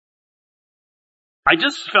I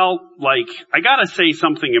just felt like I gotta say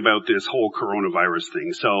something about this whole coronavirus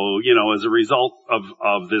thing. So, as a result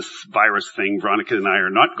of this virus thing, Veronica and I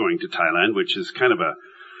are not going to Thailand, which is kind of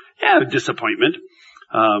a disappointment.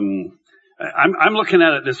 I'm looking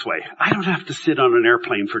at it this way. I don't have to sit on an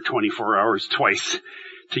airplane for 24 hours twice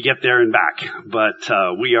to get there and back. But,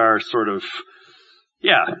 we are sort of,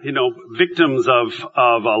 victims of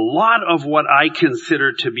a lot of what I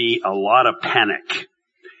consider to be a lot of panic.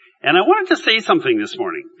 And I wanted to say something this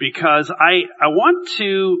morning because I want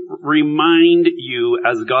to remind you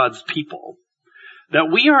as God's people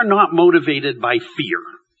that we are not motivated by fear.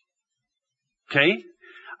 Okay?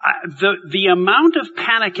 The amount of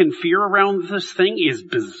panic and fear around this thing is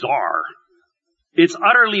bizarre. It's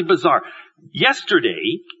utterly bizarre.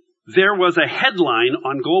 Yesterday, there was a headline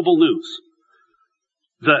on Global News.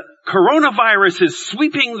 The coronavirus is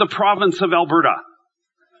sweeping the province of Alberta.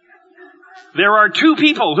 There are 2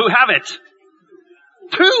 people who have it.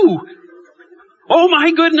 2! Oh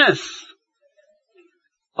my goodness!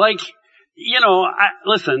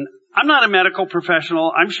 Listen, I'm not a medical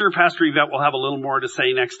professional. I'm sure Pastor Yvette will have a little more to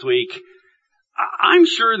say next week. I'm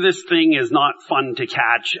sure this thing is not fun to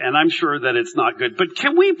catch, and I'm sure that it's not good. But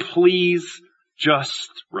can we please just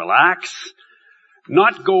relax?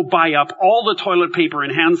 Not go buy up all the toilet paper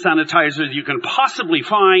and hand sanitizer you can possibly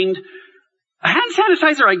find. Hand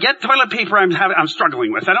sanitizer, I get. Toilet paper, I'm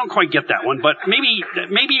struggling with. I don't quite get that one, but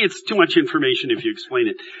maybe it's too much information if you explain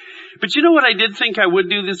it. But you know what I did think I would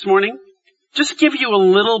do this morning? Just give you a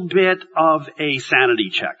little bit of a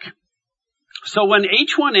sanity check. So when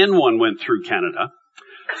H1N1 went through Canada,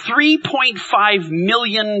 3.5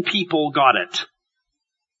 million people got it.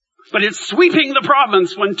 But it's sweeping the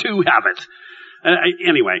province when 2 have it.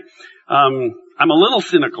 Anyway, I'm a little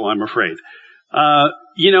cynical, I'm afraid.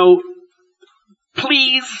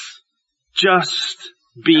 Please just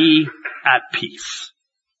be at peace.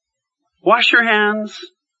 Wash your hands.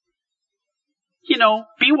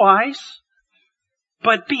 Be wise,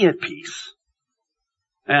 but be at peace.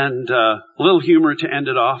 And a little humor to end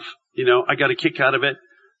it off. I got a kick out of it.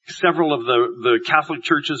 Several of the Catholic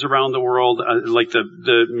churches around the world, like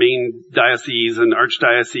the main diocese and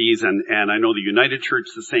archdiocese, and I know the United Church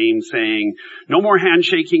the same, saying no more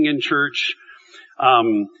handshaking in church.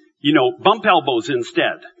 Bump elbows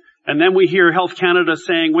instead. And then we hear Health Canada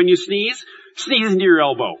saying, when you sneeze into your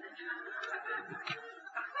elbow.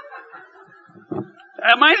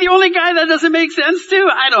 Am I the only guy that doesn't make sense to?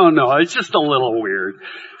 I don't know. It's just a little weird.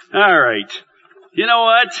 All right. You know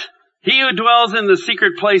what? He who dwells in the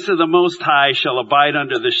secret place of the Most High shall abide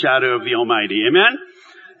under the shadow of the Almighty. Amen?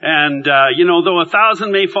 And, though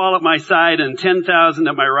 1,000 may fall at my side and 10,000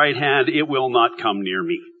 at my right hand, it will not come near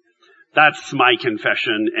me. That's my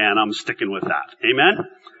confession, and I'm sticking with that. Amen?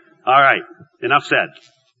 All right. Enough said.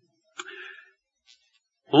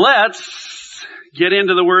 Let's get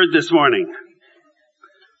into the Word this morning.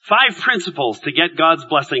 5 principles to get God's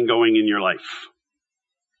blessing going in your life.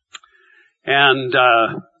 And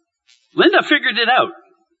Linda figured it out.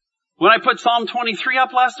 When I put Psalm 23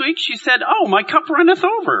 up last week, she said, "Oh, my cup runneth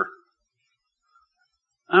over."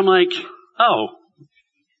 I'm like, oh,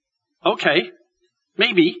 okay,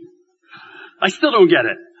 maybe. I still don't get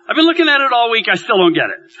it. I've been looking at it all week. I still don't get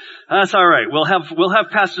it. That's all right. We'll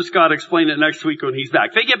have Pastor Scott explain it next week when he's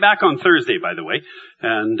back. They get back on Thursday, by the way,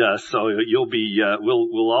 and so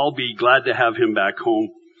we'll all be glad to have him back home.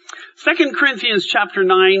 2 Corinthians chapter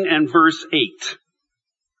 9 and verse 8.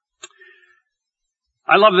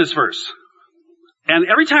 I love this verse, and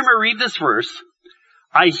every time I read this verse,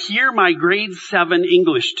 I hear my grade 7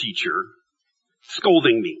 English teacher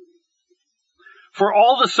scolding me for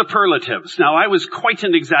all the superlatives. Now, I was quite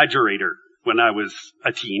an exaggerator when I was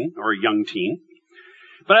a teen or a young teen.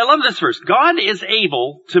 But I love this verse. God is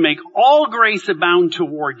able to make all grace abound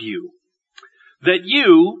toward you, that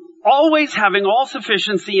you, always having all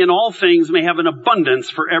sufficiency in all things, may have an abundance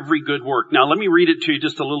for every good work. Now, let me read it to you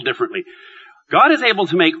just a little differently. God is able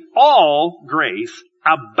to make all grace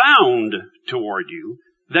abound toward you,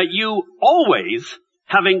 that you always,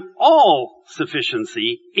 having all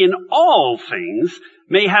sufficiency in all things,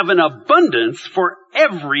 may have an abundance for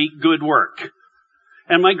every good work.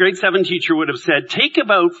 And my grade 7 teacher would have said, take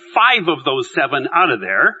about 5 of those 7 out of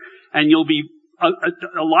there, and you'll be a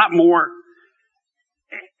lot more.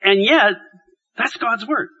 And yet, that's God's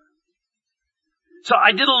Word. So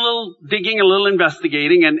I did a little digging, a little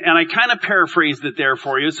investigating, and I kind of paraphrased it there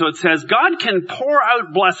for you. So it says, God can pour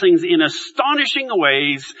out blessings in astonishing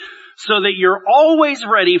ways so that you're always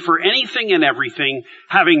ready for anything and everything,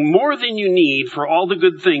 having more than you need for all the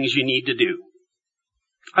good things you need to do.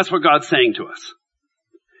 That's what God's saying to us.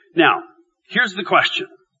 Now, here's the question.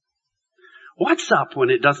 What's up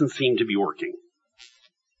when it doesn't seem to be working?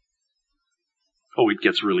 Oh, it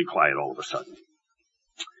gets really quiet all of a sudden.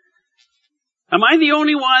 Am I the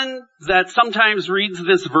only one that sometimes reads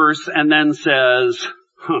this verse and then says,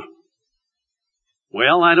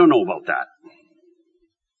 well, I don't know about that.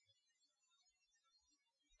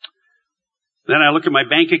 Then I look at my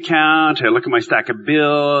bank account, I look at my stack of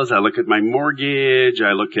bills, I look at my mortgage,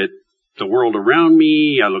 I look at the world around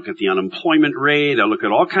me, I look at the unemployment rate, I look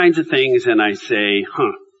at all kinds of things and I say,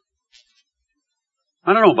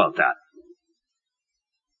 I don't know about that.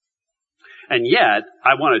 And yet,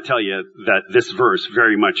 I want to tell you that this verse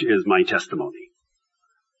very much is my testimony.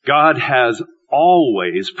 God has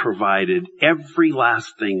always provided every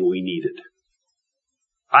last thing we needed.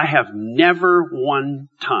 I have never one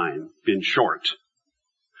time been short.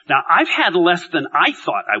 Now, I've had less than I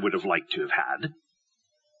thought I would have liked to have had.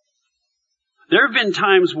 There have been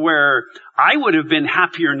times where I would have been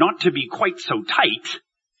happier not to be quite so tight,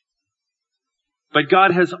 but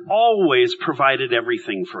God has always provided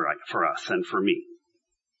everything for us and for me.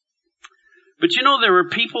 But you know, there are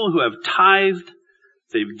people who have tithed,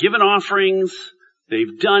 they've given offerings,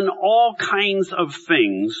 they've done all kinds of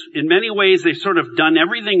things. In many ways, they've sort of done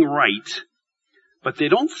everything right, but they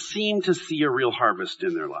don't seem to see a real harvest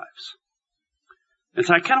in their lives. And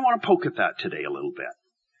so I kind of want to poke at that today a little bit.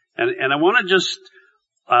 And I want to just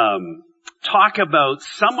talk about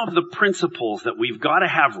some of the principles that we've got to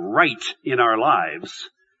have right in our lives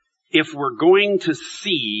if we're going to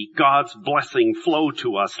see God's blessing flow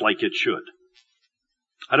to us like it should.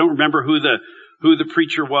 I don't remember who the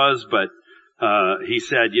preacher was, but he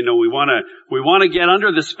said, you know, we want to get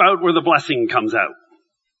under the spout where the blessing comes out.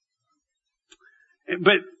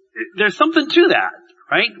 But there's something to that,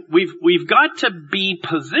 right? We've got to be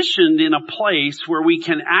positioned in a place where we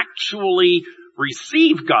can actually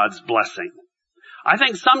receive God's blessing. I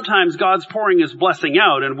think sometimes God's pouring His blessing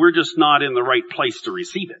out and we're just not in the right place to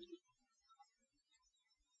receive it.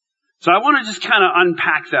 So I want to just kind of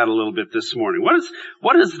unpack that a little bit this morning.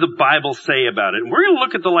 What does the Bible say about it? And we're going to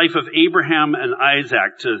look at the life of Abraham and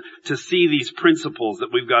Isaac to see these principles that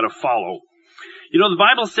we've got to follow. You know, the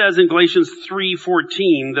Bible says in Galatians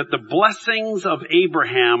 3:14 that the blessings of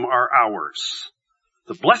Abraham are ours.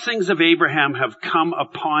 The blessings of Abraham have come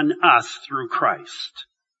upon us through Christ.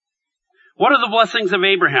 What are the blessings of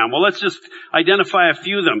Abraham? Well, let's just identify a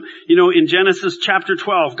few of them. You know, in Genesis chapter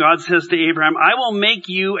 12, God says to Abraham, I will make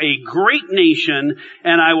you a great nation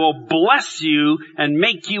and I will bless you and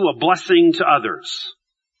make you a blessing to others.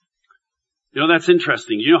 You know, that's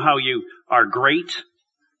interesting. You know how you are great?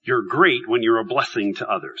 You're great when you're a blessing to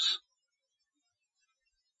others.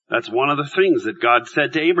 That's one of the things that God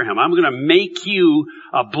said to Abraham. I'm going to make you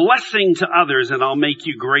a blessing to others and I'll make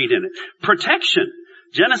you great in it. Protection.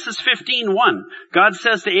 Genesis 15:1. God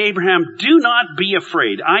says to Abraham, do not be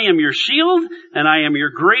afraid. I am your shield and I am your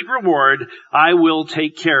great reward. I will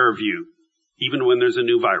take care of you, even when there's a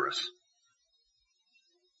new virus.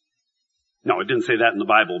 No, it didn't say that in the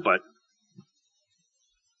Bible, but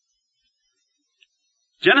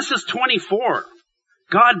Genesis 24.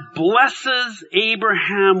 God blesses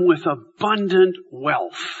Abraham with abundant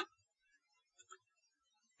wealth.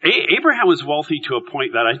 Abraham was wealthy to a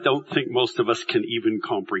point that I don't think most of us can even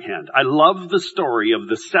comprehend. I love the story of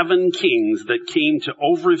the 7 kings that came to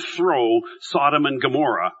overthrow Sodom and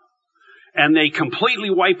Gomorrah. And they completely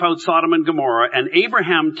wipe out Sodom and Gomorrah, and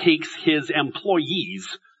Abraham takes his employees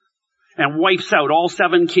and wipes out all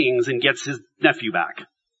 7 kings and gets his nephew back.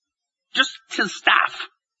 Just his staff.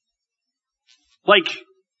 Like,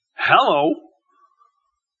 hello.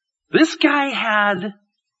 This guy had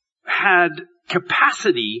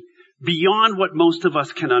capacity beyond what most of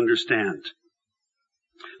us can understand.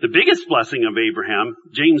 The biggest blessing of Abraham,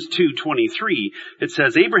 James 2:23, it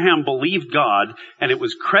says, Abraham believed God and it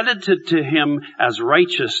was credited to him as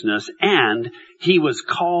righteousness and he was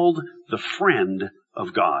called the friend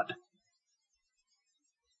of God.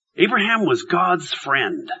 Abraham was God's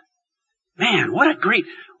friend. Man, what a great,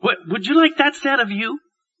 would you like that said of you?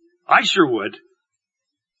 I sure would.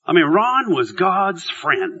 I mean, Ron was God's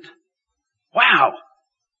friend. Wow.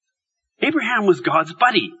 Abraham was God's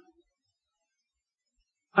buddy.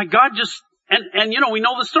 Like God just, and you know, we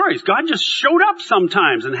know the stories. God just showed up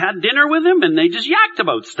sometimes and had dinner with him and they just yacked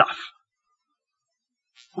about stuff.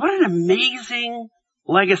 What an amazing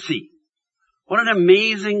legacy. What an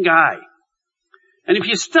amazing guy. And if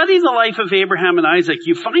you study the life of Abraham and Isaac,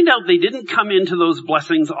 you find out they didn't come into those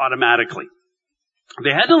blessings automatically.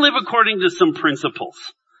 They had to live according to some principles.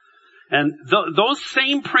 And those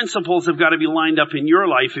same principles have got to be lined up in your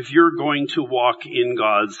life if you're going to walk in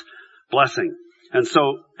God's blessing. And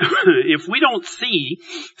so if we don't see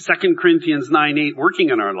 2 Corinthians 9:8 working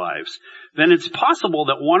in our lives, then it's possible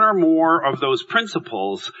that one or more of those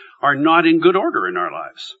principles are not in good order in our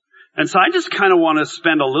lives. And so I just kind of want to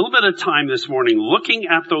spend a little bit of time this morning looking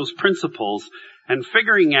at those principles and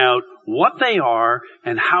figuring out what they are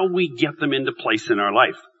and how we get them into place in our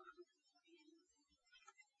life.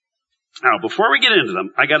 Now, before we get into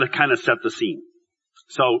them, I got to kind of set the scene.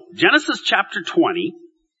 So Genesis chapter 20,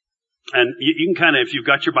 and you can kind of, if you've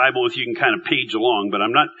got your Bible with you, can kind of page along, but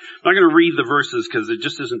I'm not going to read the verses because it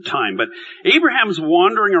just isn't time. But Abraham's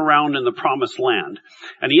wandering around in the promised land,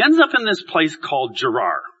 and he ends up in this place called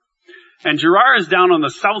Gerar. And Gerar is down on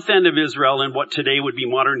the south end of Israel in what today would be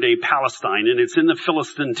modern day Palestine, and it's in the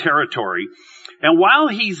Philistine territory. And while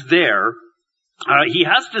he's there, he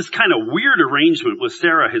has this kind of weird arrangement with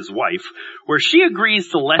Sarah, his wife, where she agrees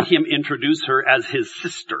to let him introduce her as his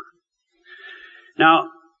sister. Now,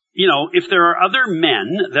 you know, if there are other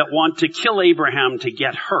men that want to kill Abraham to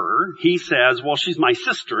get her, he says, well, she's my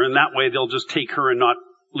sister, and that way they'll just take her and not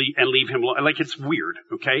leave him alone. Like, it's weird,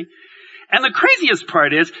 okay? And the craziest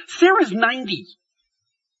part is, Sarah's 90.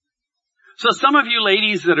 So some of you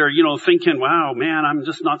ladies that are, you know, thinking, wow, man, I'm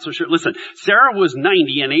just not so sure. Listen, Sarah was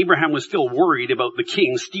 90 and Abraham was still worried about the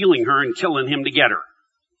king stealing her and killing him to get her.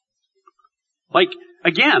 Like,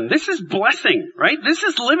 again, this is blessing, right? This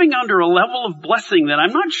is living under a level of blessing that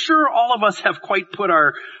I'm not sure all of us have quite put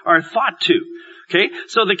our thought to. Okay,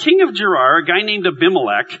 so the king of Gerar, a guy named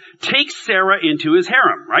Abimelech, takes Sarah into his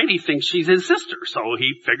harem, right? He thinks she's his sister, so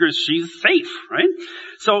he figures she's safe, right?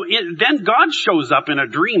 So then God shows up in a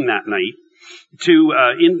dream that night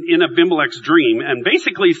in Abimelech's dream and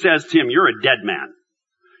basically says to him, you're a dead man.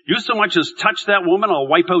 You so much as touch that woman, I'll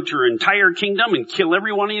wipe out your entire kingdom and kill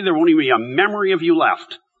every one of you. There won't even be a memory of you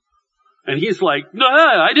left. And he's like, no,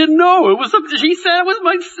 I didn't know. She said it was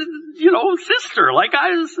my, sister.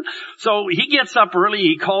 So he gets up early,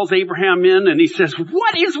 he calls Abraham in and he says,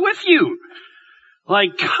 what is with you?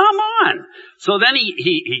 Like, come on. So then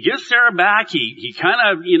he gives Sarah back. He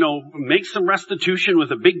kind of, makes some restitution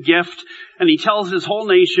with a big gift, and he tells his whole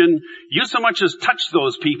nation, you so much as touch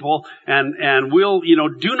those people and we'll,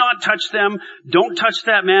 do not touch them. Don't touch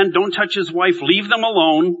that man. Don't touch his wife. Leave them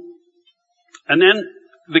alone. And then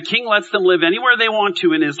the king lets them live anywhere they want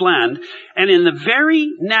to in his land. And in the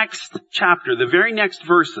very next chapter, the very next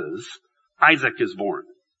verses, Isaac is born.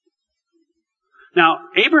 Now,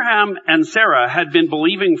 Abraham and Sarah had been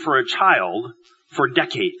believing for a child for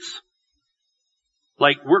decades.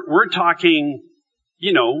 Like, we're talking,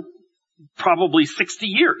 probably 60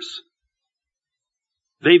 years.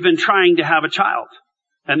 They've been trying to have a child,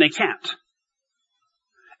 and they can't.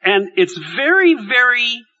 And it's very,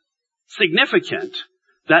 very significant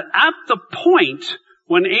that at the point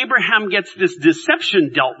when Abraham gets this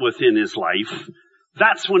deception dealt with in his life,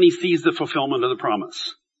 that's when he sees the fulfillment of the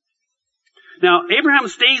promise. Now, Abraham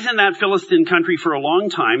stays in that Philistine country for a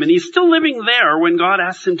long time, and he's still living there when God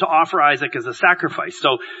asks him to offer Isaac as a sacrifice.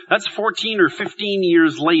 So that's 14 or 15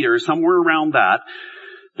 years later, somewhere around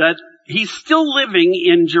that he's still living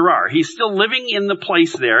in Gerar. He's still living in the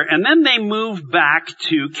place there, and then they move back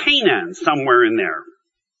to Canaan, somewhere in there.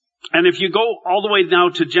 And if you go all the way now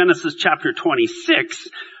to Genesis chapter 26,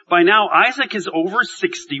 by now Isaac is over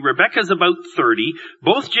 60, Rebekah's about 30,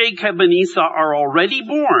 both Jacob and Esau are already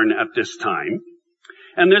born at this time,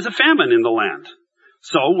 and there's a famine in the land.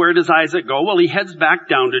 So where does Isaac go? Well, he heads back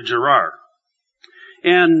down to Gerar.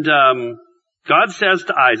 And God says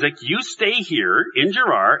to Isaac, you stay here in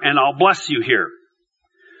Gerar and I'll bless you here.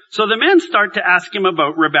 So the men start to ask him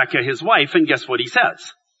about Rebekah, his wife, and guess what he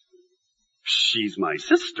says? She's my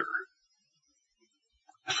sister.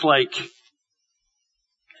 It's like,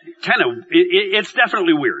 it's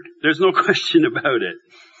definitely weird. There's no question about it.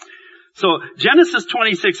 So Genesis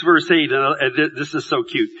 26 verse 8, this is so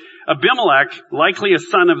cute. Abimelech, likely a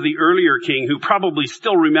son of the earlier king who probably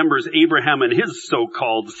still remembers Abraham and his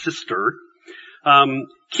so-called sister,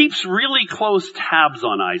 keeps really close tabs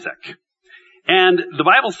on Isaac. And the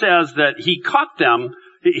Bible says that he caught them.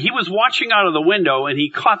 He was watching out of the window and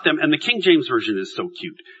he caught them, and the King James Version is so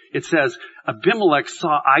cute. It says, Abimelech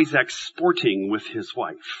saw Isaac sporting with his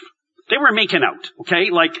wife. They were making out, okay?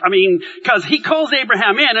 Cause he calls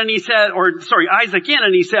Abraham in and he said, Isaac in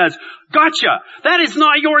and he says, gotcha, that is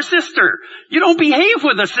not your sister. You don't behave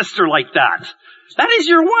with a sister like that. That is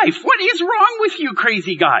your wife. What is wrong with you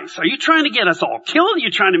crazy guys? Are you trying to get us all killed? Are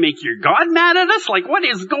you trying to make your God mad at us? Like, what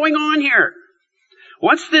is going on here?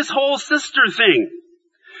 What's this whole sister thing?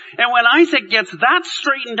 And when Isaac gets that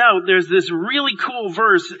straightened out, there's this really cool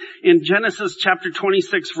verse in Genesis chapter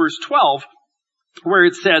 26 verse 12 where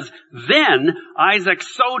it says, then Isaac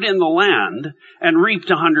sowed in the land and reaped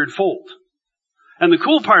 100-fold. And the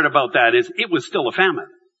cool part about that is it was still a famine.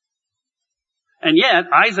 And yet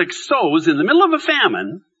Isaac sows in the middle of a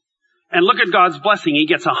famine, and look at God's blessing. He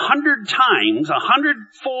gets 100 times,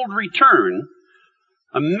 100-fold return,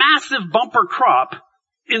 a massive bumper crop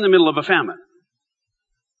in the middle of a famine.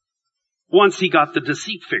 Once he got the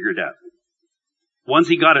deceit figured out. Once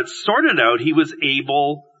he got it sorted out, he was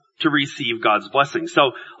able to receive God's blessing.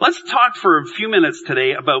 So let's talk for a few minutes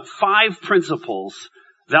today about 5 principles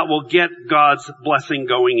that will get God's blessing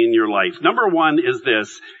going in your life. Number 1 is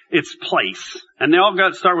this. It's place. And they all got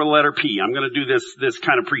to start with the letter P. I'm going to do this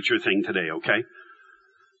kind of preacher thing today, okay?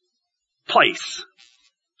 Place.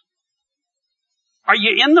 Are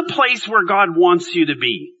you in the place where God wants you to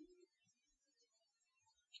be?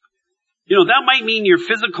 You know, that might mean your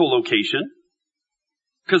physical location.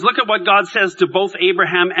 Because look at what God says to both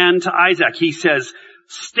Abraham and to Isaac. He says,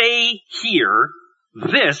 stay here.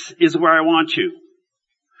 This is where I want you.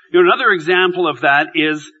 You know, another example of that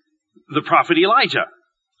is the prophet Elijah.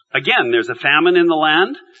 Again, there's a famine in the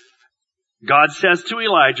land. God says to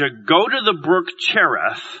Elijah, go to the brook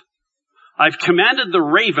Cherith. I've commanded the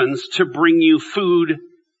ravens to bring you food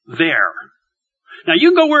there. Now you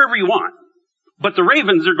can go wherever you want, but the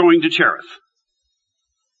ravens are going to Cherith.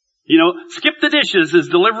 You know, skip the dishes is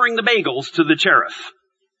delivering the bagels to the Cherith.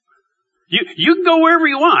 You can go wherever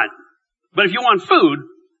you want, but if you want food,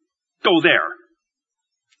 go there.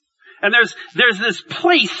 And there's this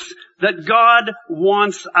place that God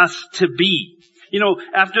wants us to be. You know,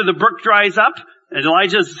 after the brook dries up, and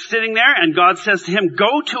Elijah's sitting there, and God says to him,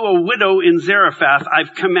 go to a widow in Zarephath.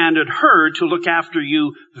 I've commanded her to look after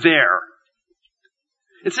you there.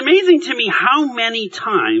 It's amazing to me how many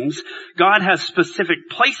times God has specific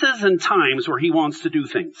places and times where he wants to do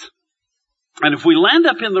things. And if we land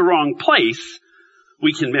up in the wrong place,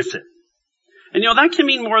 we can miss it. And you know, that can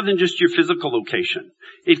mean more than just your physical location.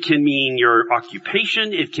 It can mean your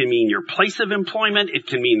occupation. It can mean your place of employment. It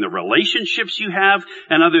can mean the relationships you have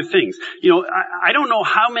and other things. You know, I don't know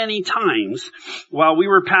how many times while we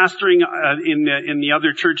were pastoring in the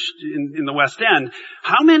other church in the West End,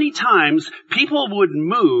 how many times people would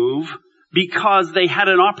move because they had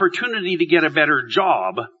an opportunity to get a better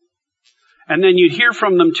job. And then you'd hear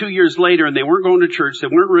from them 2 years later and they weren't going to church. They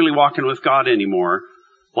weren't really walking with God anymore.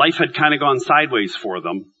 Life had kind of gone sideways for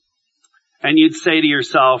them. And you'd say to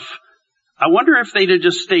yourself, I wonder if they'd have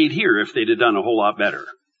just stayed here if they'd have done a whole lot better.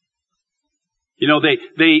 You know,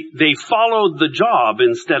 they followed the job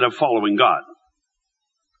instead of following God.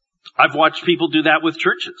 I've watched people do that with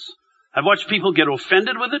churches. I've watched people get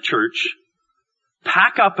offended with a church,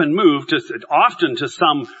 pack up and move often to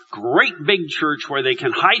some great big church where they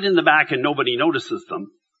can hide in the back and nobody notices them.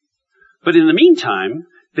 But in the meantime,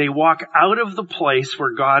 they walk out of the place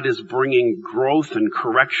where God is bringing growth and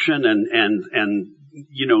correction and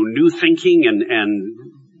you know, new thinking and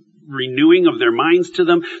renewing of their minds to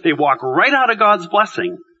them. They walk right out of God's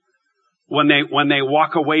blessing when they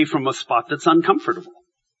walk away from a spot that's uncomfortable.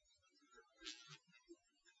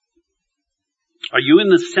 Are you in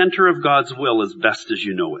the center of God's will as best as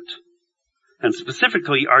you know it? And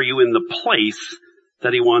specifically, are you in the place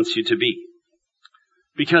that he wants you to be?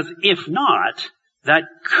 Because if not, that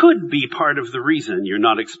could be part of the reason you're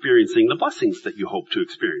not experiencing the blessings that you hope to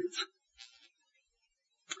experience.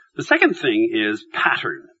 The second thing is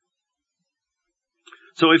pattern.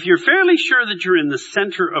 So if you're fairly sure that you're in the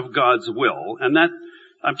center of God's will, and that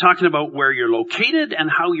I'm talking about where you're located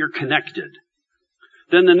and how you're connected,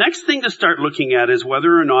 then the next thing to start looking at is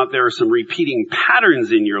whether or not there are some repeating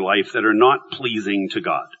patterns in your life that are not pleasing to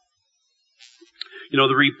God. You know,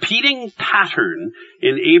 the repeating pattern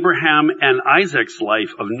in Abraham and Isaac's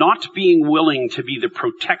life of not being willing to be the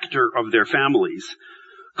protector of their families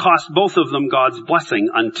cost both of them God's blessing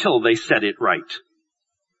until they set it right.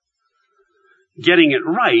 Getting it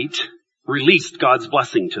right released God's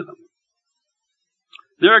blessing to them.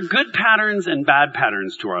 There are good patterns and bad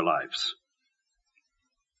patterns to our lives.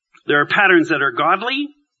 There are patterns that are godly,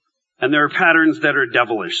 and there are patterns that are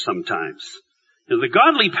devilish sometimes. The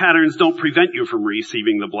godly patterns don't prevent you from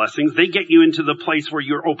receiving the blessings. They get you into the place where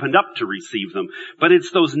you're opened up to receive them. But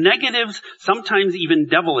it's those negatives, sometimes even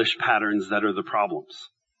devilish patterns, that are the problems.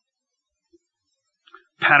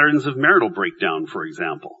 Patterns of marital breakdown, for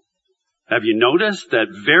example. Have you noticed that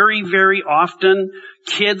very, very often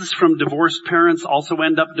kids from divorced parents also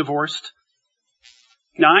end up divorced?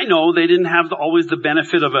 Now, I know they didn't have always the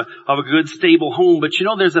benefit of a good, stable home, but you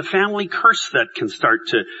know, there's a family curse that can start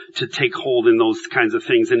to take hold in those kinds of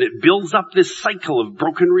things, and it builds up this cycle of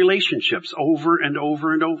broken relationships over and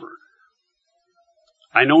over and over.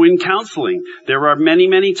 I know in counseling, there are many,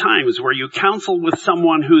 many times where you counsel with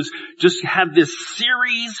someone who's just had this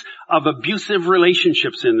series of abusive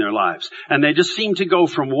relationships in their lives. And they just seem to go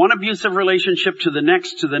from one abusive relationship to the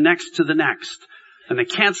next, to the next, to the next. And they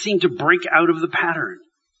can't seem to break out of the pattern.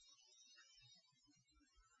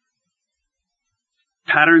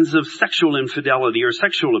 Patterns of sexual infidelity or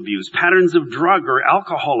sexual abuse. Patterns of drug or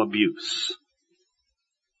alcohol abuse.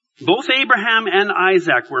 Both Abraham and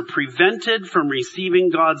Isaac were prevented from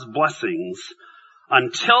receiving God's blessings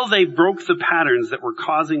until they broke the patterns that were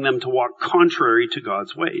causing them to walk contrary to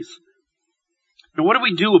God's ways. Now, what do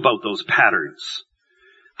we do about those patterns?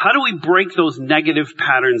 How do we break those negative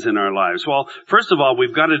patterns in our lives? Well, first of all,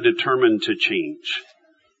 we've got to determine to change.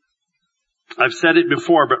 I've said it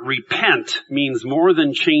before, but repent means more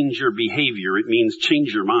than change your behavior. It means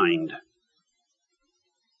change your mind.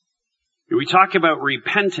 We talk about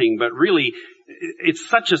repenting, but really, it's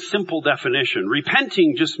such a simple definition.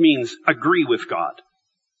 Repenting just means agree with God.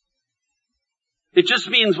 It just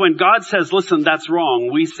means when God says, listen, that's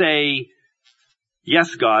wrong, we say,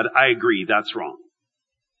 yes, God, I agree, that's wrong.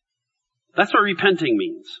 That's what repenting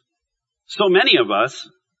means. So many of us,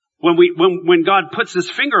 when God puts his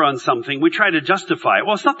finger on something, we try to justify it.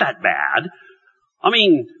 Well, it's not that bad. I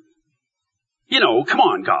mean, come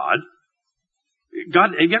on, God. God,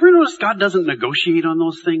 have you ever noticed God doesn't negotiate on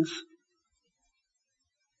those things?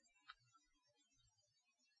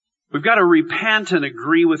 We've got to repent and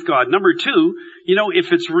agree with God. Number two,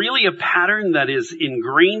 if it's really a pattern that is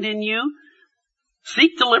ingrained in you,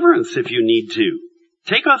 seek deliverance if you need to.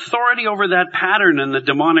 Take authority over that pattern and the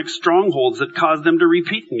demonic strongholds that cause them to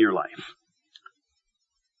repeat in your life.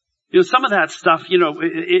 Some of that stuff,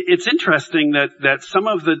 it's interesting that some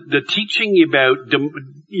of the teaching about,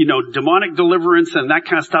 demonic deliverance and that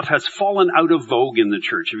kind of stuff has fallen out of vogue in the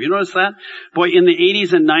church. Have you noticed that? Boy, in the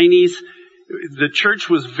 80s and 90s, the church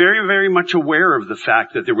was very, very much aware of the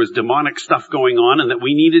fact that there was demonic stuff going on and that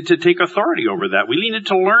we needed to take authority over that. We needed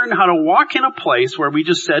to learn how to walk in a place where we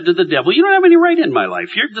just said to the devil, you don't have any right in my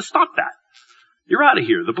life. Just stop that. You're out of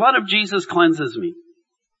here. The blood of Jesus cleanses me.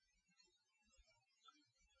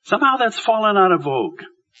 Somehow that's fallen out of vogue.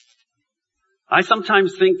 I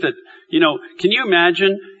sometimes think that, can you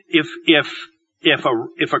imagine if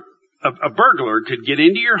a burglar could get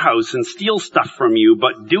into your house and steal stuff from you,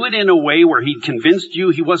 but do it in a way where he'd convinced you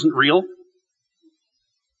he wasn't real?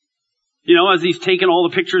 As he's taking all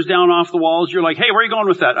the pictures down off the walls, you're like, hey, where are you going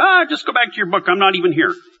with that? Just go back to your book. I'm not even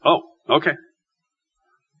here. Oh, okay.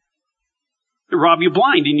 He'll rob you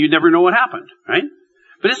blind and you never know what happened, right?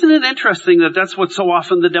 But isn't it interesting that that's what so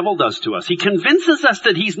often the devil does to us? He convinces us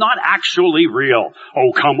that he's not actually real.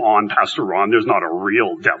 Oh, come on, Pastor Ron, there's not a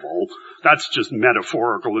real devil. That's just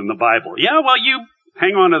metaphorical in the Bible. Yeah, well, you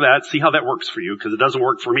hang on to that, see how that works for you, because it doesn't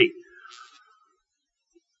work for me.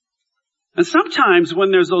 And sometimes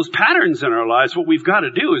when there's those patterns in our lives, what we've got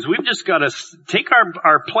to do is we've just got to take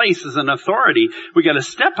our place as an authority. We've got to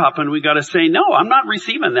step up and we've got to say, no, I'm not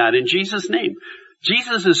receiving that in Jesus' name.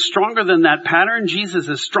 Jesus is stronger than that pattern. Jesus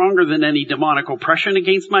is stronger than any demonic oppression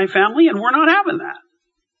against my family, and we're not having that.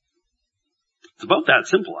 It's about that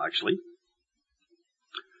simple, actually.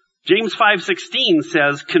 James 5:16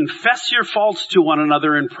 says, confess your faults to one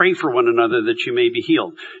another and pray for one another that you may be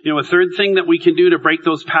healed. A third thing that we can do to break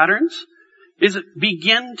those patterns is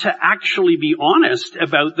begin to actually be honest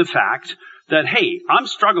about the fact that, hey, I'm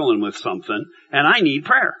struggling with something and I need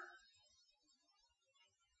prayer.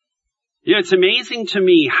 It's amazing to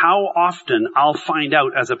me how often I'll find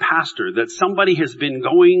out as a pastor that somebody has been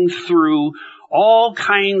going through all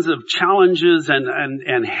kinds of challenges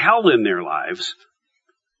and hell in their lives.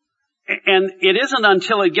 And it isn't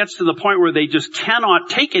until it gets to the point where they just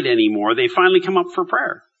cannot take it anymore, they finally come up for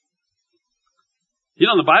prayer.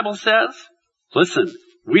 The Bible says, listen,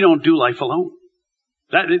 we don't do life alone.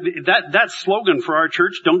 That slogan for our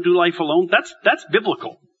church, don't do life alone, that's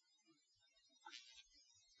biblical.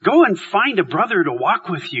 Go and find a brother to walk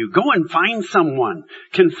with you. Go and find someone.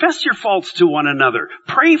 Confess your faults to one another.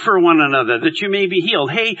 Pray for one another that you may be healed.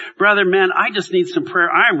 Hey, brother, man, I just need some prayer.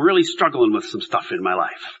 I'm really struggling with some stuff in my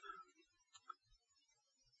life.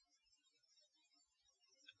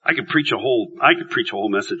 I could preach a whole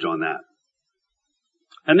message on that.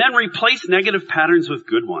 And then replace negative patterns with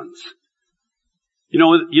good ones. You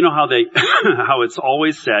know how how it's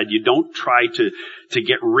always said, you don't try to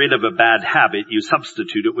get rid of a bad habit, you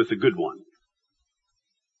substitute it with a good one.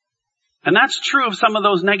 And that's true of some of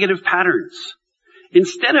those negative patterns.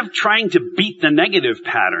 Instead of trying to beat the negative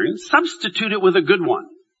pattern, substitute it with a good one.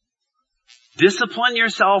 Discipline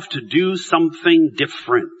yourself to do something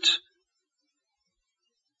different.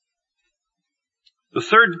 The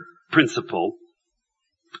third principle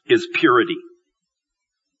is purity.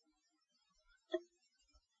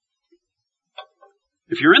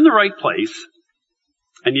 If you're in the right place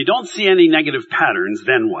and you don't see any negative patterns,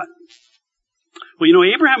 then what? Well,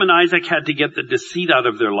 Abraham and Isaac had to get the deceit out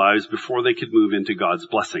of their lives before they could move into God's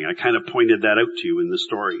blessing. I kind of pointed that out to you in the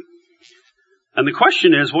story. And the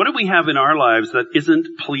question is, what do we have in our lives that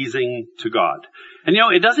isn't pleasing to God? And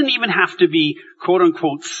it doesn't even have to be quote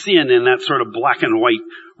unquote sin in that sort of black and white,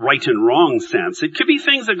 right and wrong sense. It could be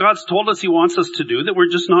things that God's told us He wants us to do that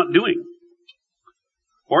we're just not doing.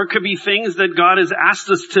 Or it could be things that God has asked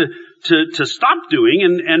us to stop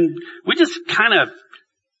doing and we just kind of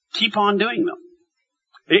keep on doing them.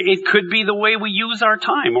 It could be the way we use our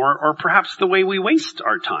time or perhaps the way we waste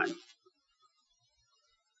our time.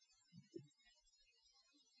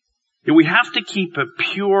 And we have to keep a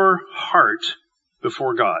pure heart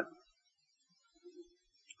before God.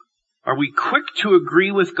 Are we quick to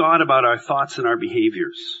agree with God about our thoughts and our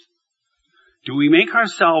behaviors? Do we make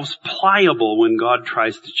ourselves pliable when God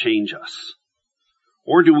tries to change us?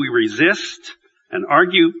 Or do we resist and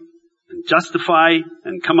argue and justify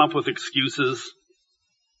and come up with excuses?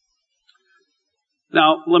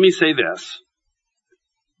 Now, let me say this.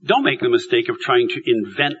 Don't make the mistake of trying to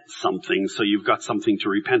invent something so you've got something to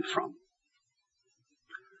repent from.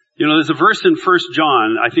 There's a verse in 1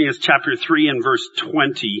 John, I think it's chapter 3 and verse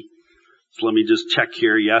 20. So let me just check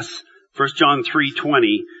here. Yes. 1 John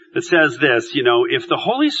 3:20. It says this, if the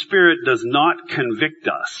Holy Spirit does not convict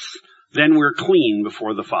us, then we're clean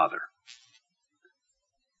before the Father.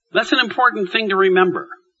 That's an important thing to remember.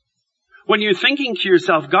 When you're thinking to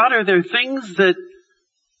yourself, God, are there things that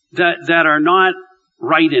are not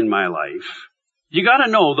right in my life? You got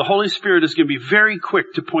to know the Holy Spirit is going to be very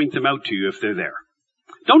quick to point them out to you if they're there.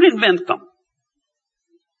 Don't invent them.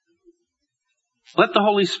 Let the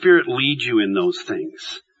Holy Spirit lead you in those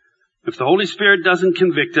things. If the Holy Spirit doesn't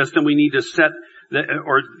convict us, then we need to set that,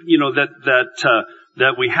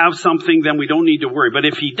 that we have something, then we don't need to worry. But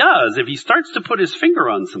if He does, if He starts to put His finger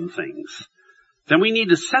on some things, then we need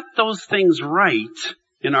to set those things right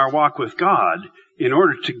in our walk with God in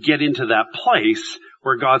order to get into that place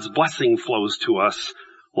where God's blessing flows to us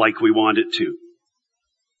like we want it to.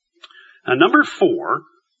 Now, number 4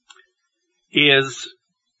 is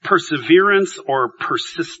perseverance or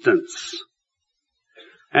persistence.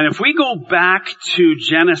 And if we go back to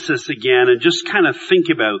Genesis again and just kind of think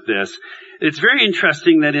about this, it's very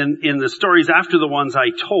interesting that in the stories after the ones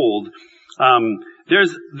I told,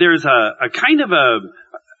 there's a kind of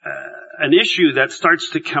an issue that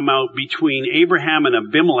starts to come out between Abraham and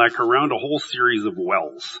Abimelech around a whole series of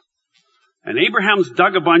wells. And Abraham's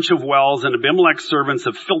dug a bunch of wells and Abimelech's servants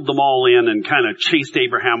have filled them all in and kind of chased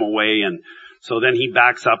Abraham away. And so then he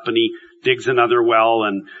backs up and he digs another well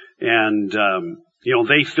and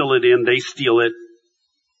they fill it in, they steal it.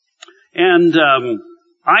 And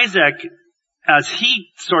Isaac, as he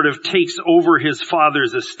sort of takes over his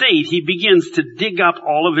father's estate, he begins to dig up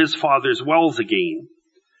all of his father's wells again.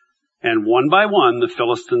 And one by one, the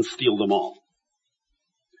Philistines steal them all.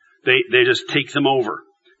 They just take them over.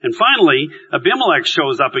 And finally, Abimelech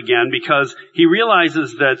shows up again because he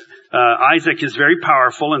realizes that Isaac is very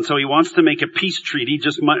powerful, and so he wants to make a peace treaty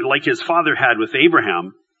just like his father had with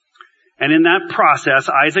Abraham. And in that process,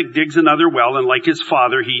 Isaac digs another well, and like his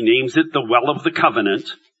father, he names it the Well of the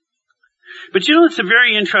Covenant. But it's a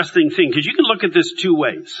very interesting thing, because you can look at this two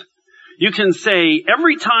ways. You can say,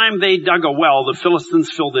 every time they dug a well, the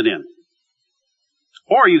Philistines filled it in.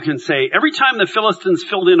 Or you can say, every time the Philistines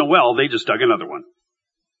filled in a well, they just dug another one.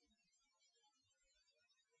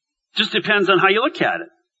 Just depends on how you look at it.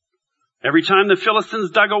 Every time the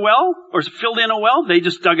Philistines dug a well, or filled in a well, they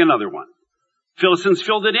just dug another one. Philistines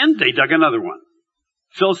filled it in, they dug another one.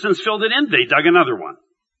 Philistines filled it in, they dug another one.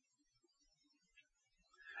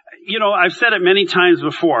 I've said it many times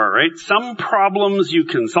before, right? Some problems you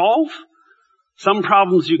can solve, some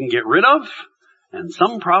problems you can get rid of, and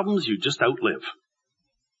some problems you just outlive.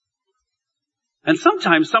 And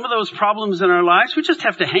sometimes some of those problems in our lives, we just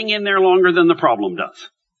have to hang in there longer than the problem does.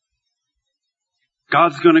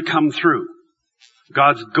 God's going to come through.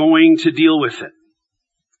 God's going to deal with it.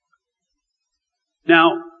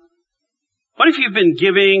 Now, what if you've been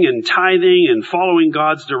giving and tithing and following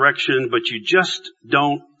God's direction, but you just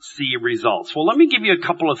don't see results? Well, let me give you a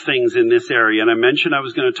couple of things in this area. And I mentioned I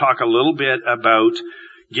was going to talk a little bit about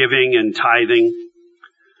giving and tithing.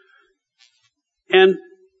 And,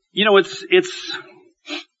 it's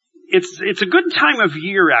a good time of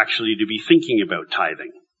year actually to be thinking about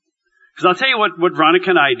tithing. Because I'll tell you what Veronica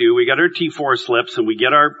and I do. We got our T4 slips and we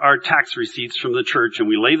get our tax receipts from the church and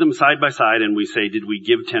we lay them side by side and we say, did we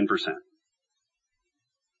give 10%?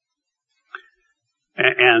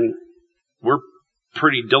 And we're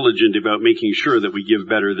pretty diligent about making sure that we give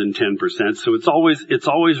better than 10%. So it's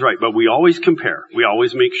always right, but we always compare. We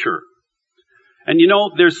always make sure. And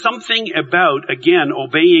there's something about, again,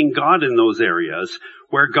 obeying God in those areas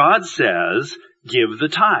where God says, give the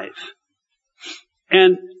tithe.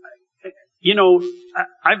 And,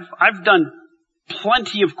 I've done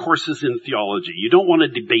plenty of courses in theology. You don't want to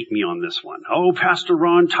debate me on this one. Oh, Pastor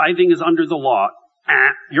Ron, tithing is under the law.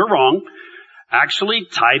 You're wrong. Actually,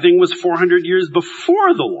 tithing was 400 years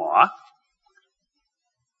before the law.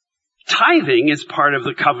 Tithing is part of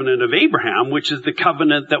the covenant of Abraham, which is the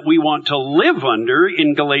covenant that we want to live under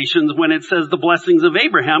in Galatians when it says the blessings of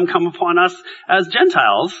Abraham come upon us as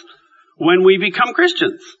Gentiles when we become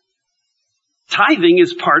Christians. Tithing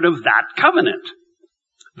is part of that covenant.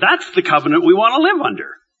 That's the covenant we want to live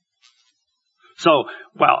under. So,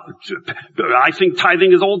 I think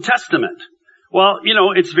tithing is Old Testament. Well,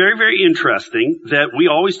 it's very, very interesting that we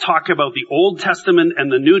always talk about the Old Testament and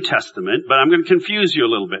the New Testament, but I'm going to confuse you a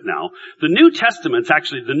little bit now. The New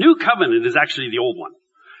Covenant is actually the old one.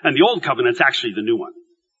 And the Old Covenant's actually the new one.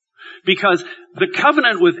 Because the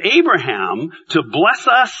covenant with Abraham to bless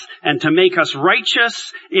us and to make us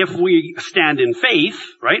righteous if we stand in faith,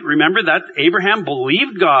 right? Remember that Abraham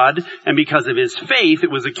believed God, and because of his faith, it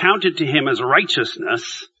was accounted to him as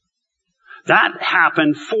righteousness. That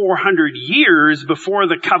happened 400 years before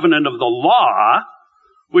the covenant of the law,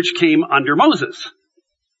 which came under Moses.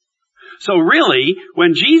 So really,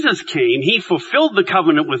 when Jesus came, he fulfilled the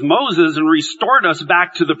covenant with Moses and restored us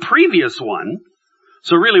back to the previous one.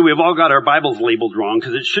 So really, we've all got our Bibles labeled wrong,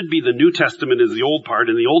 because it should be the New Testament is the old part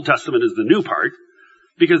and the Old Testament is the new part,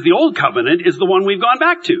 because the old covenant is the one we've gone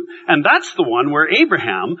back to. And that's the one where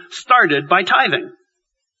Abraham started by tithing.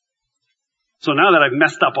 So now that I've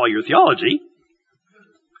messed up all your theology,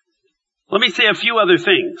 let me say a few other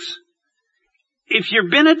things. If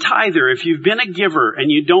you've been a tither, if you've been a giver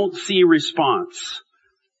and you don't see response,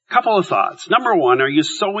 couple of thoughts. Number one, are you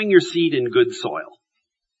sowing your seed in good soil?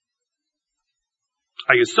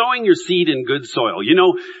 Are you sowing your seed in good soil?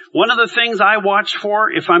 One of the things I watch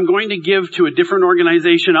for, if I'm going to give to a different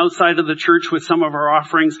organization outside of the church with some of our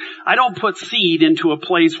offerings, I don't put seed into a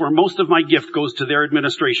place where most of my gift goes to their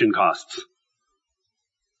administration costs.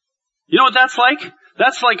 You know what that's like?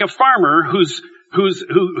 That's like a farmer who's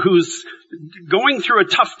going through a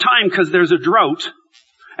tough time because there's a drought,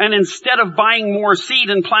 and instead of buying more seed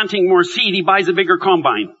and planting more seed, he buys a bigger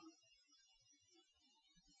combine.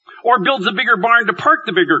 Or builds a bigger barn to park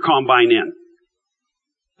the bigger combine in.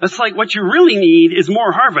 That's like what you really need is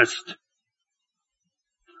more harvest.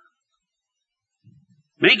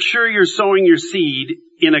 Make sure you're sowing your seed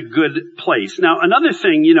in a good place. Now, another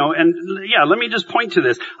thing, let me just point to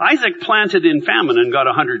this. Isaac planted in famine and got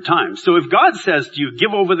 100 times. So if God says to you,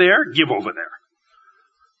 give over there, give over there.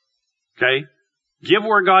 Okay? Give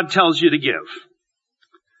where God tells you to give.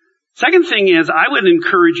 Second thing is, I would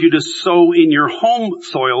encourage you to sow in your home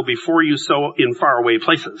soil before you sow in faraway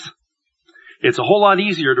places. It's a whole lot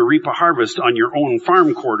easier to reap a harvest on your own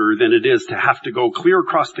farm quarter than it is to have to go clear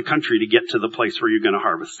across the country to get to the place where you're going to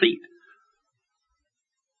harvest seed.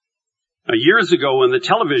 Now, years ago, when the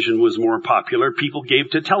television was more popular, people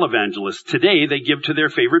gave to televangelists. Today, they give to their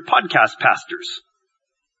favorite podcast pastors.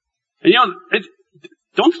 And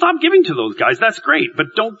don't stop giving to those guys. That's great.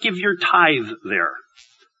 But don't give your tithe there.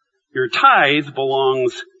 Your tithe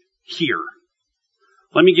belongs here.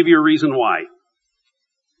 Let me give you a reason why.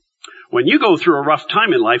 When you go through a rough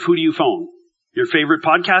time in life, who do you phone? Your favorite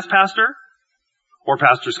podcast pastor or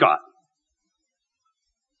Pastor Scott?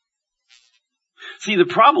 See, the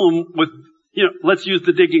problem with, let's use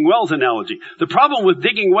the digging wells analogy. The problem with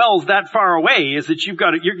digging wells that far away is that you're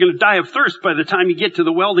going to die of thirst by the time you get to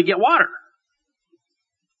the well to get water.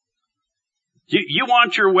 You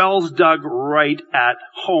want your wells dug right at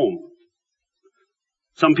home.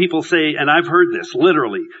 Some people say, and I've heard this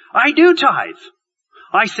literally, I do tithe.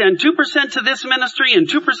 I send 2% to this ministry and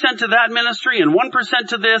 2% to that ministry and 1%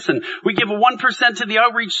 to this, and we give a 1% to the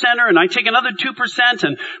outreach center, and I take another 2%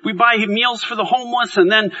 and we buy meals for the homeless, and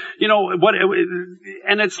then,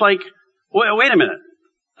 and it's like, wait a minute.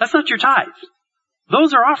 That's not your tithe.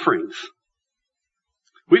 Those are offerings.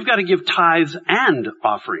 We've got to give tithes and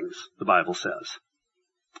offerings, the Bible says.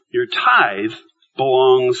 Your tithe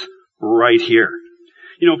belongs right here.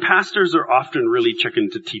 Pastors are often really chicken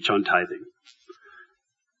to teach on tithing.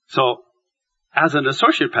 So, as an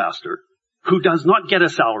associate pastor who does not get a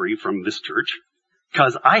salary from this church,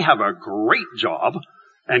 because I have a great job,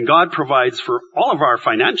 and God provides for all of our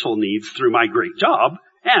financial needs through my great job,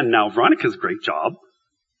 and now Veronica's great job,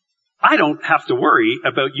 I don't have to worry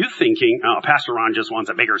about you thinking, oh, Pastor Ron just wants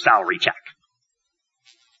a bigger salary check.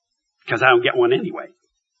 because I don't get one anyway.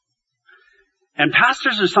 And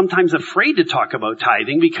pastors are sometimes afraid to talk about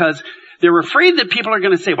tithing because they're afraid that people are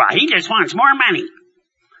going to say, well, he just wants more money.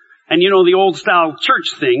 And the old style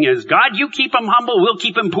church thing is, God, you keep him humble, we'll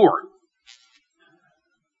keep him poor.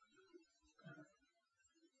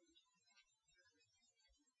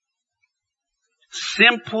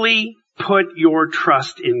 Simply put your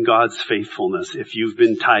trust in God's faithfulness if you've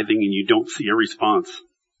been tithing and you don't see a response.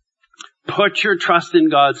 Put your trust in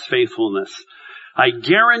God's faithfulness. I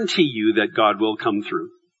guarantee you that God will come through.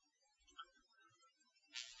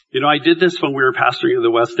 I did this when we were pastoring in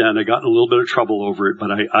the West End. I got in a little bit of trouble over it,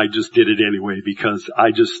 but I just did it anyway because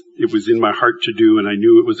it was in my heart to do and I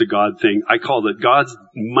knew it was a God thing. I called it God's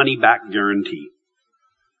money back guarantee.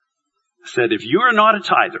 I said, if you are not a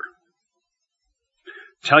tither,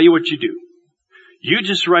 tell you what you do. You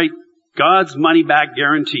just write God's money back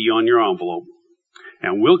guarantee on your envelope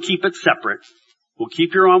and we'll keep it separate. We'll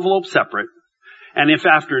keep your envelope separate. And if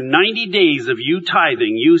after 90 days of you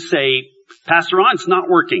tithing, you say, Pastor Ron, it's not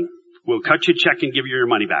working, we'll cut you a check and give you your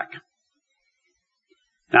money back.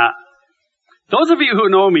 Now, those of you who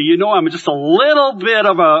know me, I'm just a little bit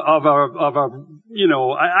of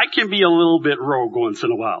I can be a little bit rogue once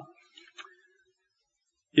in a while.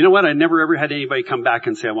 You know what? I never ever had anybody come back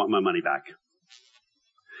and say, I want my money back.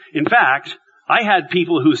 In fact, I had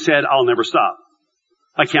people who said, I'll never stop.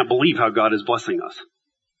 I can't believe how God is blessing us.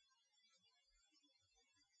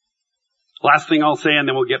 Last thing I'll say, and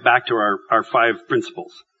then we'll get back to our 5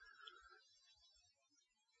 principles.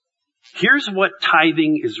 Here's what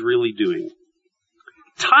tithing is really doing.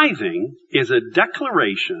 Tithing is a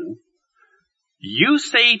declaration. You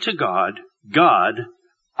say to God, God,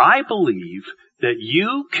 I believe that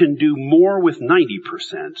you can do more with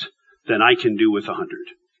 90% than I can do with 100.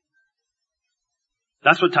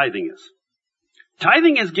 That's what tithing is.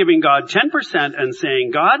 Tithing is giving God 10% and saying,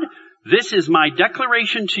 God, this is my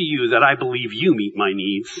declaration to you that I believe you meet my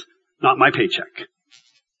needs, not my paycheck.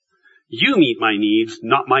 You meet my needs,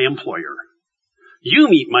 not my employer. You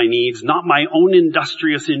meet my needs, not my own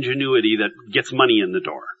industrious ingenuity that gets money in the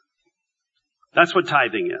door. That's what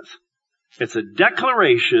tithing is. It's a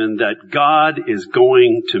declaration that God is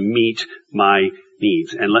going to meet my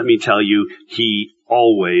needs. And let me tell you, He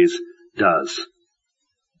always does.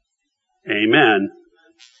 Amen.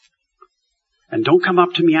 And don't come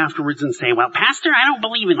up to me afterwards and say, well, Pastor, I don't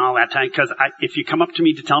believe in all that tithe. Because if you come up to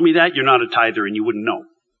me to tell me that, you're not a tither and you wouldn't know.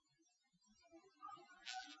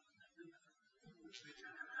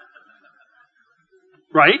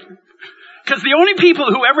 Right? Because the only people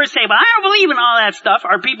who ever say, well, I don't believe in all that stuff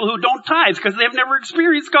are people who don't tithe because they've never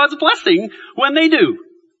experienced God's blessing when they do.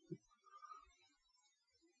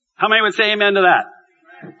 How many would say amen to that?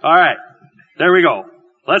 All right. There we go.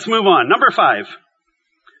 Let's move on. Number 5.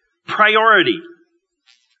 Priority.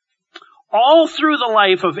 All through the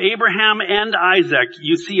life of Abraham and Isaac,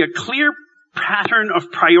 you see a clear pattern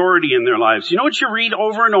of priority in their lives. You know what you read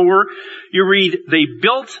over and over? You read, they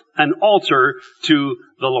built an altar to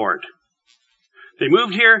the Lord. They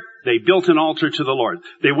moved here, they built an altar to the Lord.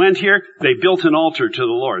 They went here, they built an altar to the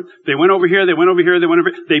Lord. They went over here, they went over here, they went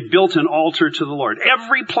over here, they built an altar to the Lord.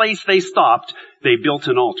 Every place they stopped, they built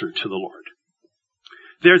an altar to the Lord.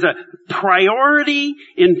 There's a priority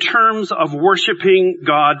in terms of worshiping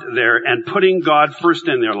God there and putting God first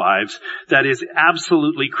in their lives that is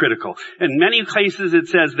absolutely critical. In many cases it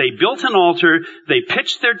says they built an altar, they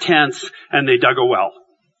pitched their tents, and they dug a well.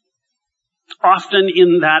 Often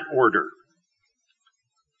in that order.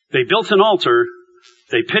 They built an altar,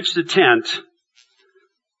 they pitched a tent,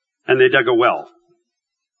 and they dug a well.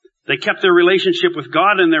 They kept their relationship with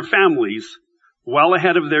God and their families well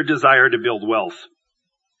ahead of their desire to build wealth.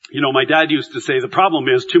 My dad used to say the problem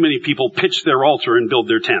is too many people pitch their altar and build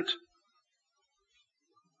their tent.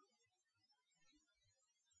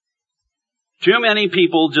 Too many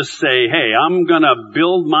people just say, hey, I'm gonna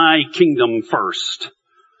build my kingdom first.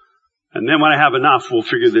 And then when I have enough, we'll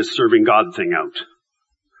figure this serving God thing out.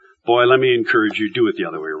 Boy, let me encourage you, do it the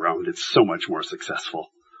other way around. It's so much more successful.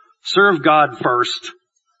 Serve God first,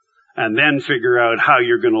 and then figure out how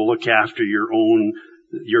you're gonna look after your own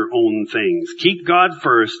things. Keep God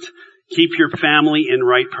first. Keep your family in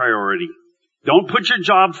right priority. Don't put your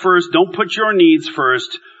job first. Don't put your needs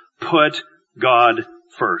first. Put God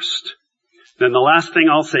first. Then the last thing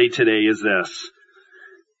I'll say today is this.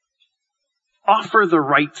 Offer the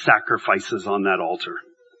right sacrifices on that altar.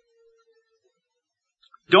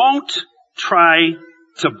 Don't try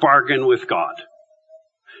to bargain with God.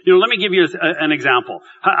 Let me give you an example.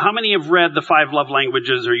 How many have read the 5 love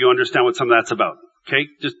languages, or you understand what some of that's about? Okay,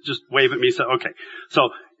 just wave at me. Okay.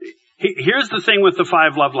 So here's the thing with the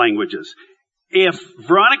 5 love languages. if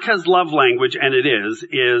Veronica's love language, and it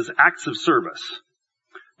is acts of service,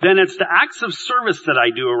 then it's the acts of service that I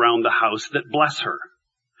do around the house that bless her.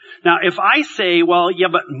 Now, if I say, well, yeah,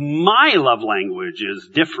 but my love language is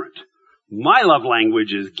different. My love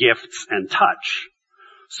language is gifts and touch.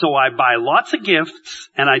 So I buy lots of gifts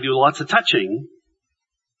and I do lots of touching.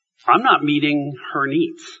 I'm not meeting her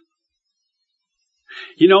needs.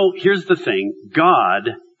 You know, here's the thing.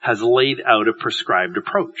 God has laid out a prescribed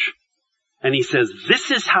approach. And he says, this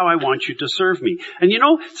is how I want you to serve me. And you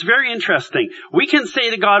know, it's very interesting. We can say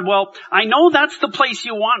to God, well, I know that's the place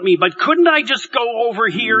you want me, but couldn't I just go over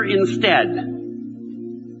here instead?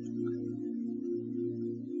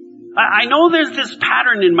 I know there's this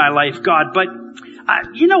pattern in my life, God, but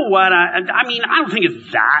you know what? I mean, I don't think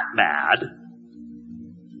it's that bad.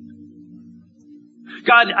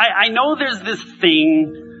 God, I know there's this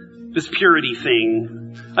thing, this purity thing.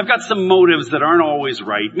 I've got some motives that aren't always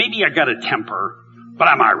right. Maybe I got a temper, but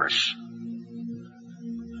I'm Irish.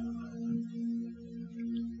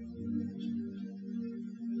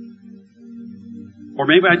 Or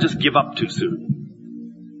maybe I just give up too soon.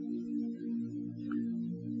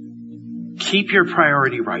 Keep your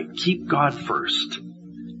priority right. Keep God first.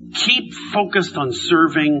 Keep focused on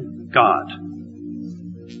serving God.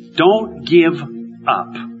 Don't give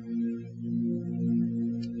up.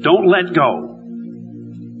 Don't let go.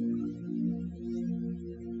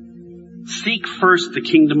 Seek first the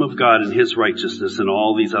kingdom of God and his righteousness, and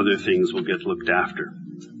all these other things will get looked after.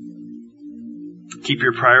 Keep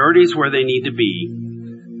your priorities where they need to be,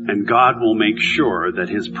 and God will make sure that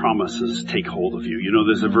his promises take hold of you. You know,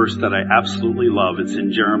 there's a verse that I absolutely love. It's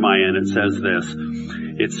in Jeremiah, and it says this.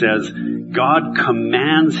 It says, God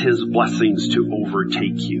commands his blessings to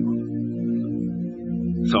overtake you.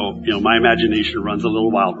 So, you know, my imagination runs a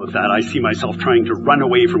little wild with that. I see myself trying to run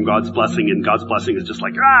away from God's blessing, and God's blessing is just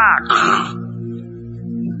like,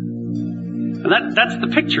 And that's the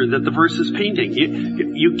picture that the verse is painting.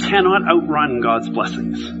 You cannot outrun God's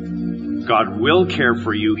blessings. God will care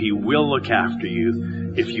for you. He will look after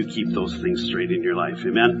you if you keep those things straight in your life.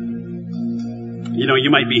 Amen? You know,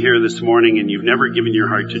 you might be here this morning and you've never given your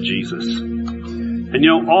heart to Jesus. And you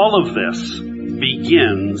know, all of this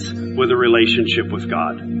begins with a relationship with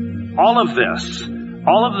God. All of this,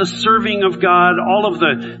 all of the serving of God, all of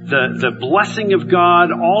the blessing of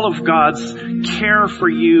God, all of God's care for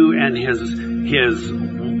you and his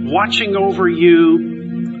watching over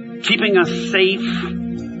you, keeping us safe,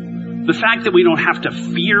 the fact that we don't have to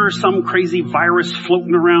fear some crazy virus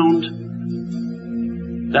floating around,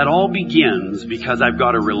 that all begins because I've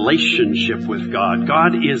got a relationship with God.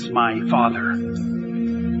 God is my Father.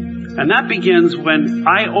 And that begins when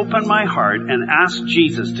I open my heart and ask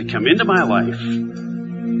Jesus to come into my life,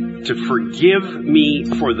 to forgive me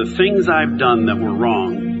for the things I've done that were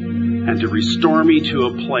wrong, and to restore me to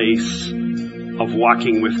a place of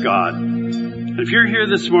walking with God. And if you're here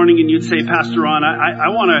this morning and you'd say, Pastor Ron, I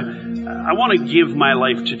want to give my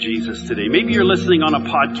life to Jesus today. Maybe you're listening on a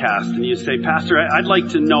podcast and you say, Pastor, I'd like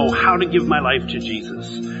to know how to give my life to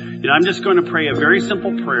Jesus. You know, I'm just going to pray a very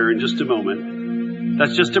simple prayer in just a moment.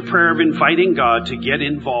 That's just a prayer of inviting God to get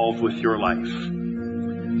involved with your life.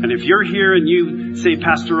 And if you're here and you say,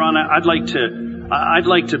 Pastor Ron, I'd like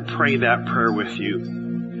to pray that prayer with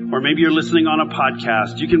you. Or maybe you're listening on a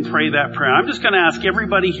podcast. You can pray that prayer. I'm just going to ask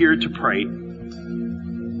everybody here to pray.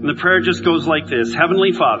 And the prayer just goes like this.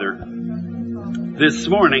 Heavenly Father, this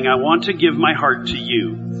morning I want to give my heart to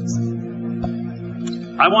you.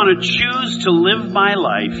 I want to choose to live my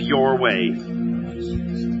life your way.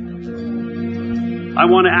 I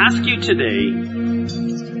want to ask you today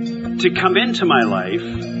to come into my life,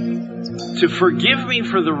 to forgive me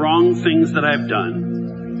for the wrong things that I've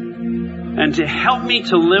done, and to help me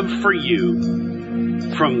to live for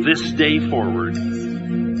you from this day forward,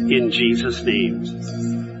 in Jesus' name.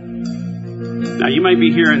 Now you might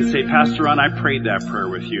be here and say, Pastor Ron, I prayed that prayer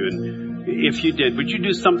with you, and if you did, would you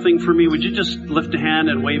do something for me? Would you just lift a hand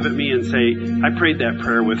and wave at me and say, I prayed that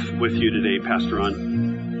prayer with you today, Pastor Ron?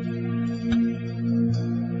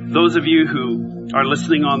 Those of you who are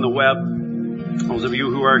listening on the web, those of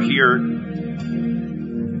you who are here,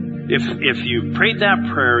 if you prayed that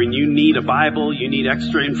prayer and you need a Bible, you need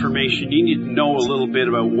extra information, you need to know a little bit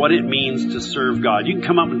about what it means to serve God, you can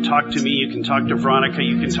come up and talk to me, you can talk to Veronica,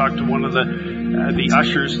 you can talk to one of the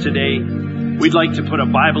ushers today. We'd like to put a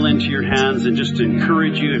Bible into your hands and just to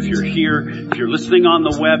encourage you. If you're here, if you're listening on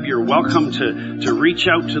the web, you're welcome to reach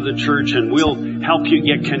out to the church, and we'll help you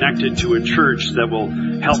get connected to a church that will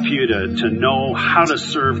help you to know how to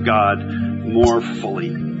serve God more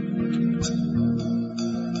fully.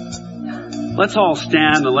 Let's all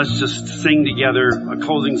stand and let's just sing together a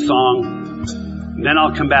closing song. And then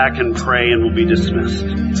I'll come back and pray and we'll be dismissed.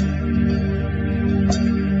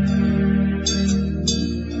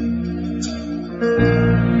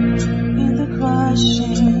 In the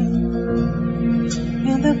crushing,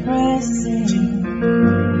 in the pressing,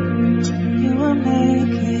 you are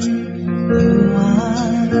making new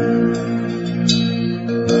wine.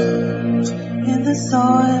 In the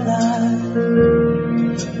soil I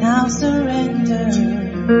now surrender,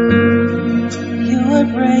 you are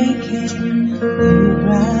breaking new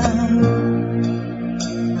ground.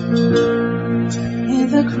 In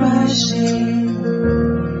the crushing,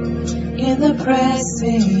 in the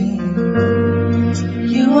pressing,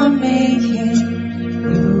 you are making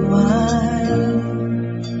new wine.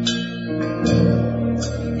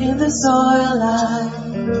 In the soil I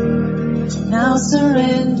now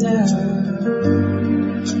surrender,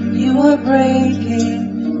 you are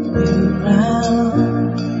breaking new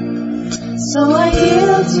ground. So I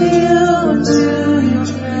yield to you and to your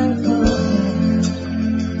faithfulness.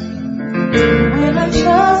 When I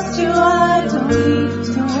trust you, I don't need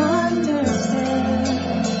to understand.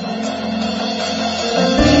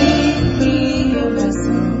 Make me a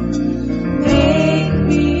vessel, make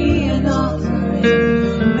me an offering,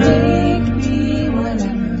 make me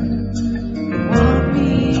whatever you want me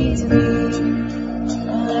to be.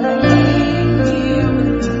 But I leave here with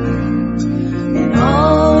nothing, and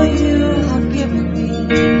all you have given me,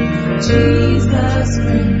 Jesus,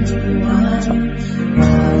 bring new wine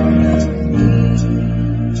out of me.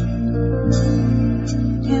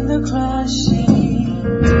 In the crushing,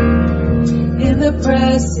 in the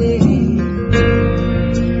pressing,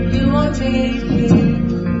 you are making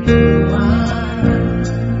new wine.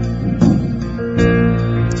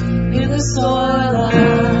 In the soil I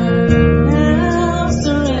now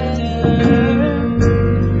surrender,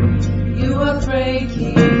 you are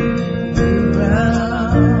breaking new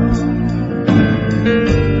ground.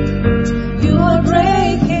 You are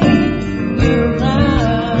breaking new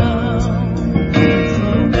ground. So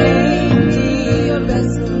make me a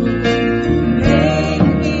vessel, make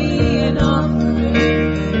me an offering,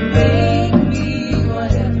 make me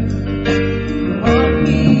whatever you want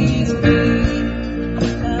me to be.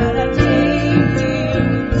 God, I came here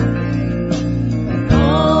with nothing, and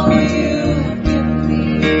all you have given me,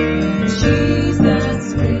 Jesus,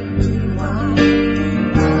 bring new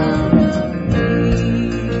wine out of me.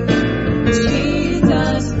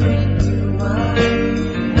 Jesus, bring new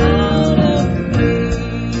wine out of me.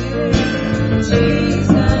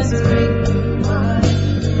 Jesus, bring new wine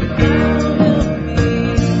out of me.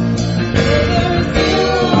 Where there is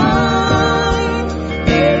new wine,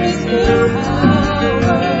 there is new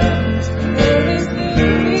power, there is new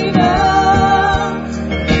freedom.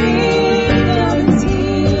 Kingdom is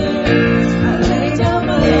here. I lay down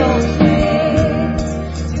my old ways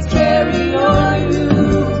to carry on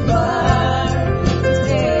your fire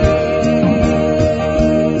today.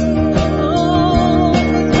 Oh,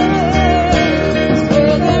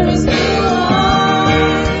 where there is new wine,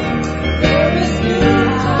 there is new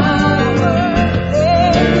power,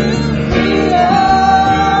 there is new freedom.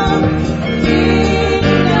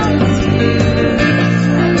 Kingdom is here.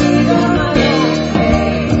 I lay down my old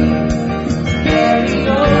ways to carry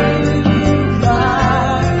on your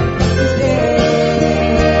fire today.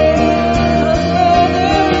 Where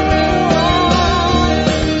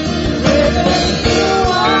there is new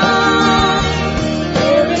wine,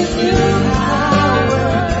 there is new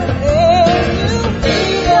power, there is new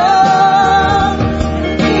freedom.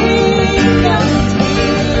 Kingdom is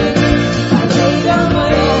here. I lay down my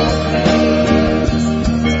old ways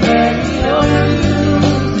to carry on your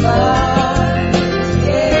fire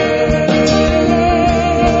today.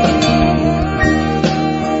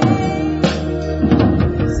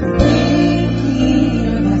 So make me a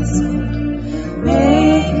vessel,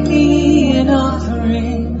 make me an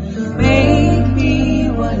offering, make me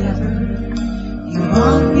whatever you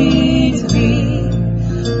want me to be.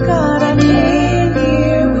 God, I came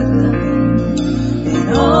here with nothing, and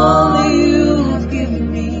all you have given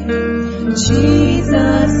me,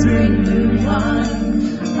 Jesus, bring new wine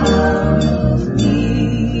out of me.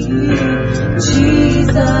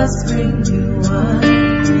 Jesus, bring new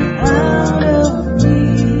wine out of me.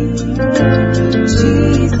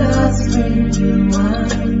 Jesus, bring new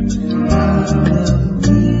wine out of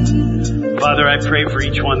me. Father, I pray for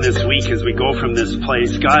each one this week as we go from this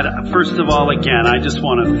place. God, first of all, again, I just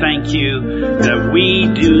want to thank you that we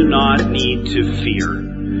do not need to fear.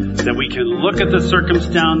 That we can look at the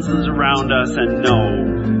circumstances around us and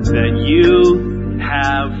know that you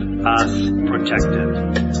have us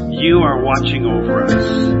protected. You are watching over us.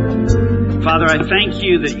 Father, I thank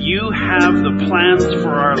you that you have the plans for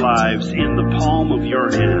our lives in the palm of your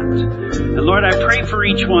hand. And Lord, I pray for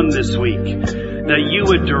each one this week that you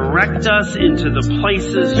would direct us into the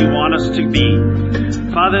places you want us to be.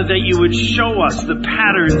 Father, that you would show us the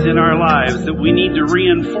patterns in our lives that we need to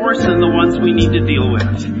reinforce and the ones we need to deal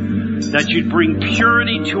with. That you'd bring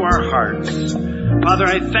purity to our hearts. Father,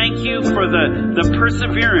 I thank you for the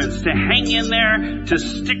perseverance to hang in there, to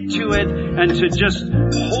stick to it, and to just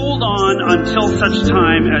hold on until such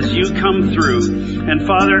time as you come through. And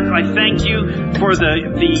Father, I thank you for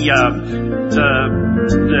the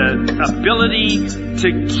ability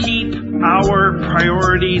to keep our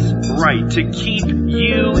priorities right, to keep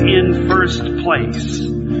you in first place.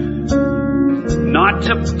 Not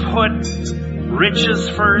to put riches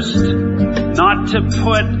first, not to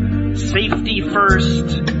put safety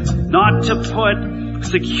first, not to put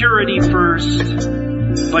security first,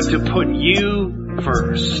 but to put you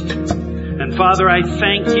first. And Father, I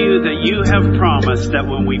thank you that you have promised that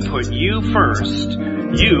when we put you first,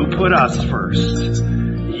 you put us first.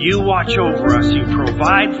 You watch over us, you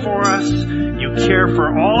provide for us, you care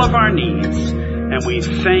for all of our needs, and we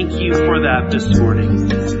thank you for that this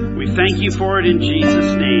morning. We thank you for it in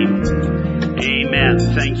Jesus' name. Amen.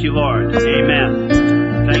 Thank you, Lord. Amen.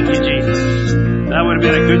 Thank you, Jesus. That would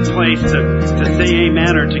have been a good place to say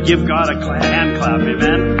amen or to give God a hand clap.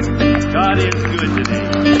 Amen. God is good today.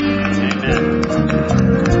 Amen.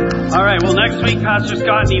 All right. Well, next week, Pastor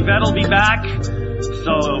Scott and Yvette will be back.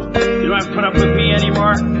 So you don't have to put up with me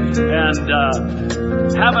anymore. And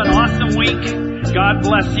have an awesome week. God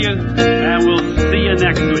bless you. And we'll see you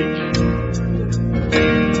next week.